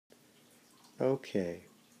Okay,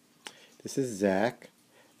 this is Zach,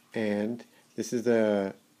 and this is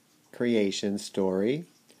the creation story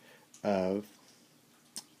of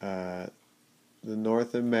the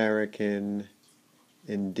North American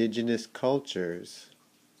indigenous cultures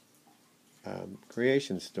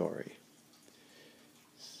creation story.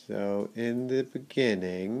 So, in the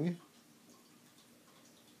beginning,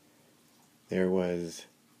 there was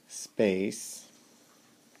space.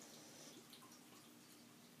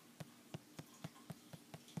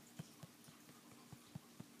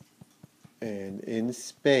 And in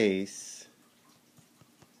space,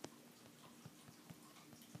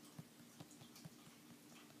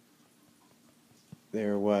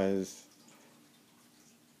 there was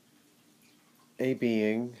a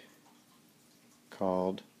being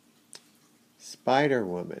called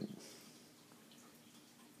Spider-Woman.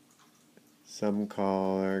 Some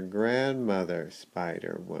call her grandmother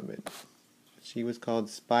Spider-Woman. She was called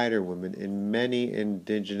Spider-Woman in many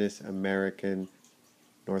indigenous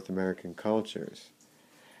North American cultures.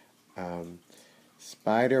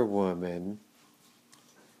 Spider-Woman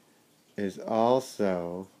is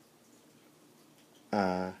also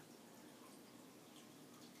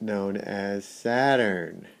known as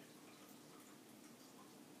Saturn.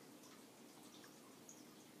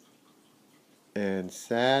 And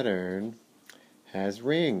Saturn has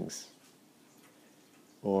rings,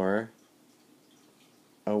 or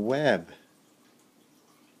a web.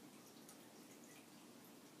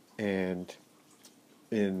 And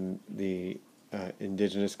in the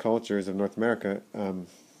indigenous cultures of North America,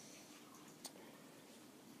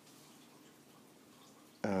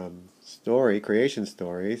 creation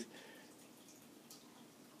stories,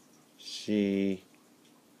 she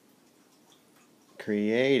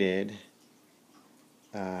created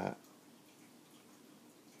the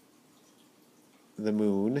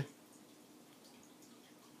moon,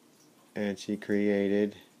 and she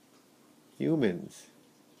created humans.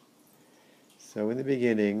 So in the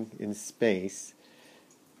beginning, in space,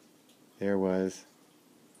 there was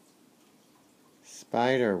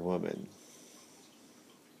Spider-Woman.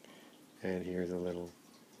 And here's a little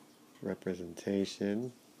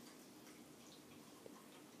representation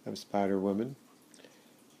of Spider-Woman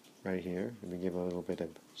right here. Let me give a little bit of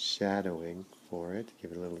shadowing for it,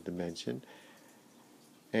 give it a little dimension.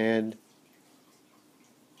 And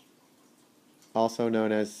also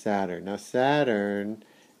known as Saturn. Now Saturn,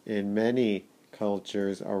 in many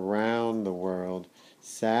cultures around the world,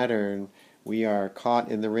 Saturn, we are caught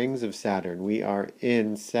in the rings of Saturn. We are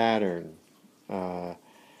in Saturn.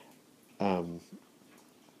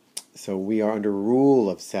 So we are under rule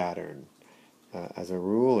of Saturn as a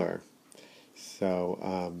ruler. So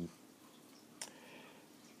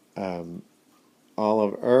all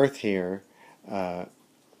of Earth here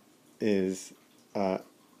is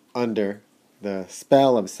under the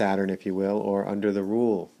spell of Saturn, if you will, or under the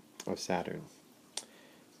rule of Saturn.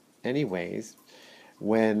 Anyways,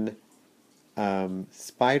 when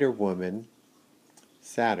Spider-Woman,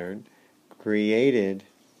 Saturn, created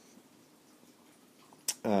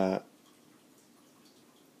the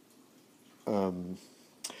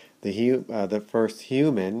first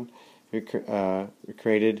human,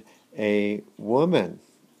 created a woman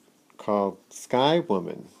called Sky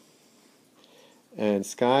Woman. And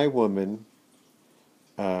Sky Woman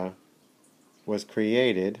was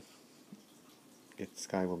created. Get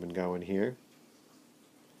Sky Woman going here.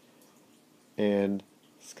 And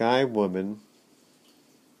Sky Woman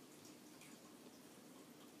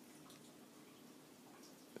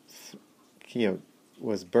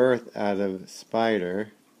was birthed out of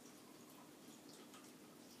Spider.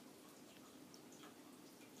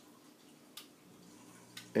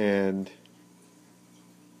 And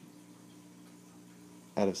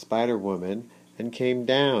out of Spider-Woman, and came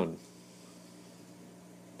down,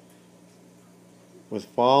 was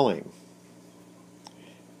falling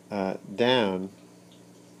down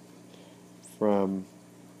from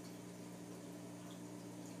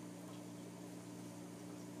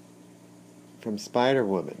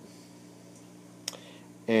Spider-Woman.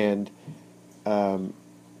 And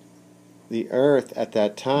the earth at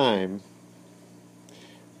that time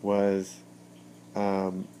was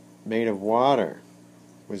made of water.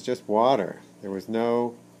 It was just water. There was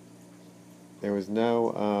nowhere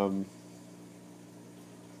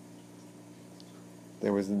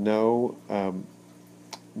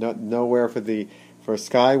for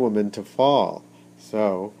Sky Woman to fall.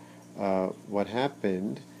 So what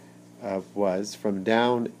happened was, from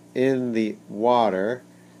down in the water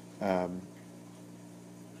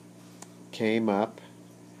came up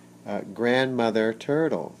Grandmother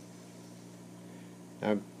Turtle.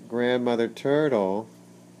 Now Grandmother Turtle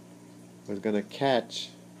was going to catch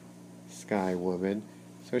Sky Woman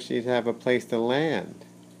so she'd have a place to land,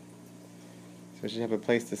 so she'd have a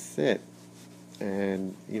place to sit,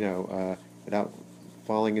 and without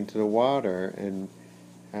falling into the water and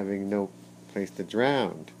having no place to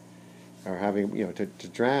drown, or having to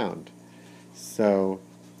drown. So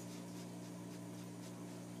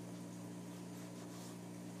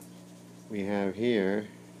we have here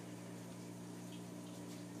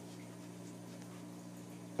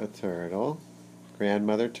a turtle,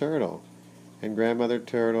 Grandmother Turtle. And Grandmother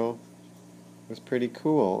Turtle was pretty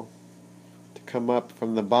cool to come up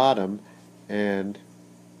from the bottom and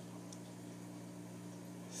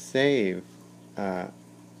save, here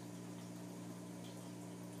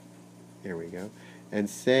we go, and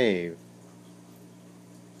save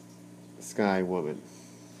Sky Woman.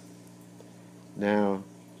 Now,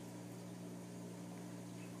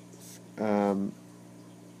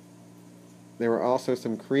 there were also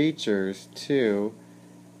some creatures too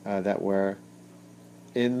that were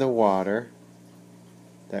in the water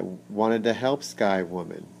that wanted to help Sky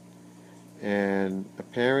Woman, and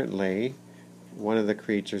apparently one of the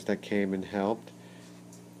creatures that came and helped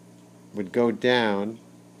would go down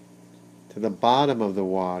to the bottom of the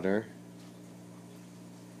water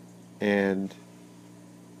and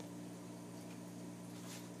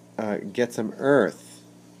get some earth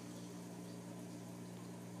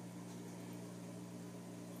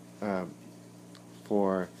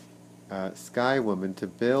for Sky Woman to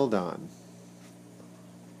build on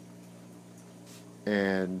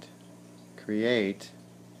and create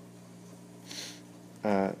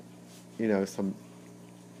some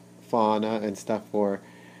fauna and stuff for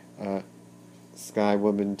Sky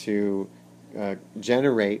Woman to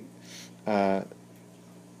generate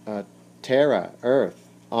terra, earth,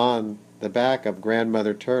 on the back of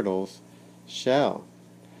Grandmother Turtle's shell.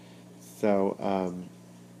 So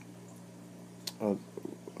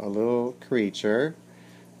a little creature,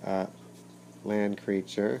 land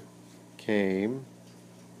creature, came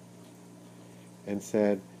and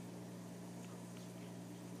said,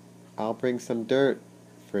 "I'll bring some dirt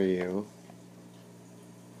for you."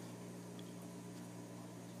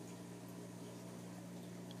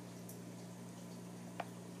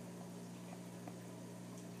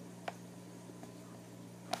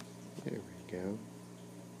 There we go.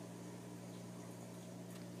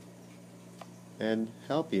 And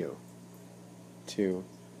help you to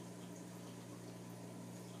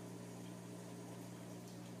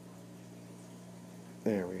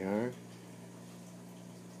there we are.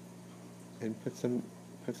 And put some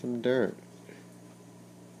dirt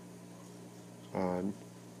on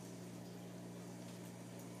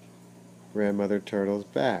Grandmother Turtle's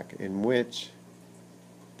back, in which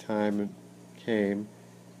time came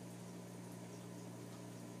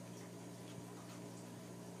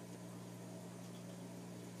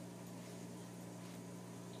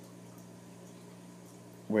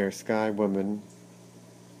where Sky Woman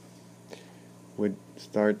would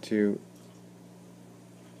start to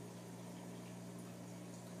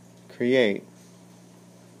create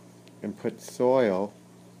and put soil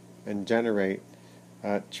and generate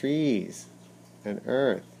trees and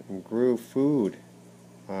earth and grew food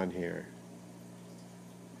on here.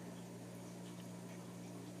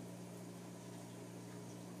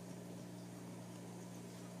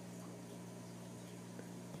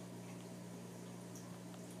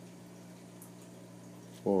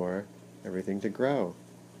 For everything to grow.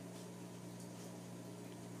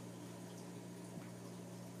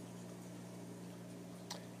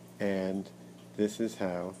 And this is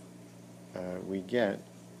how we get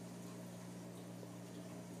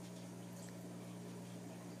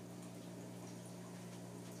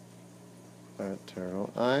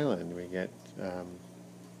Turtle Island. We get some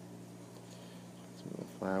of the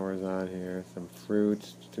flowers on here, some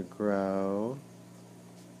fruits to grow.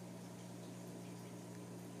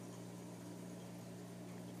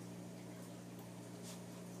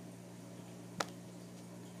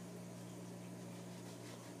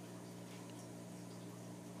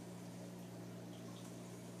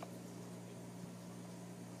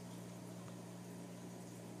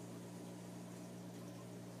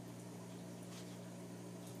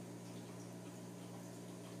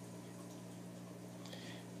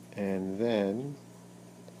 And then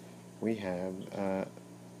we have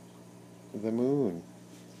the moon.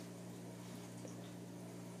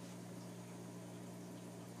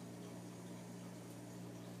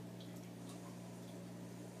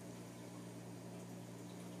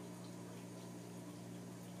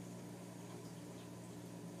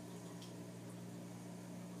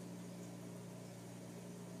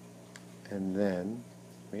 And then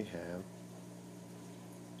we have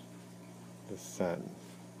the sun.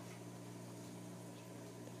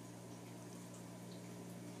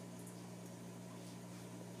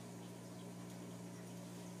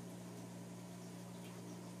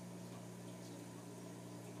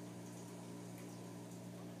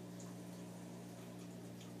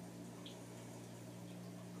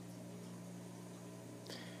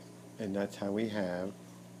 And that's how we have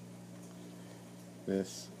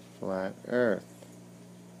this flat Earth.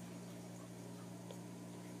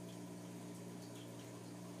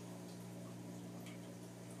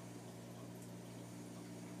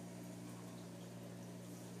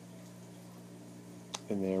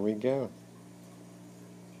 And there we go.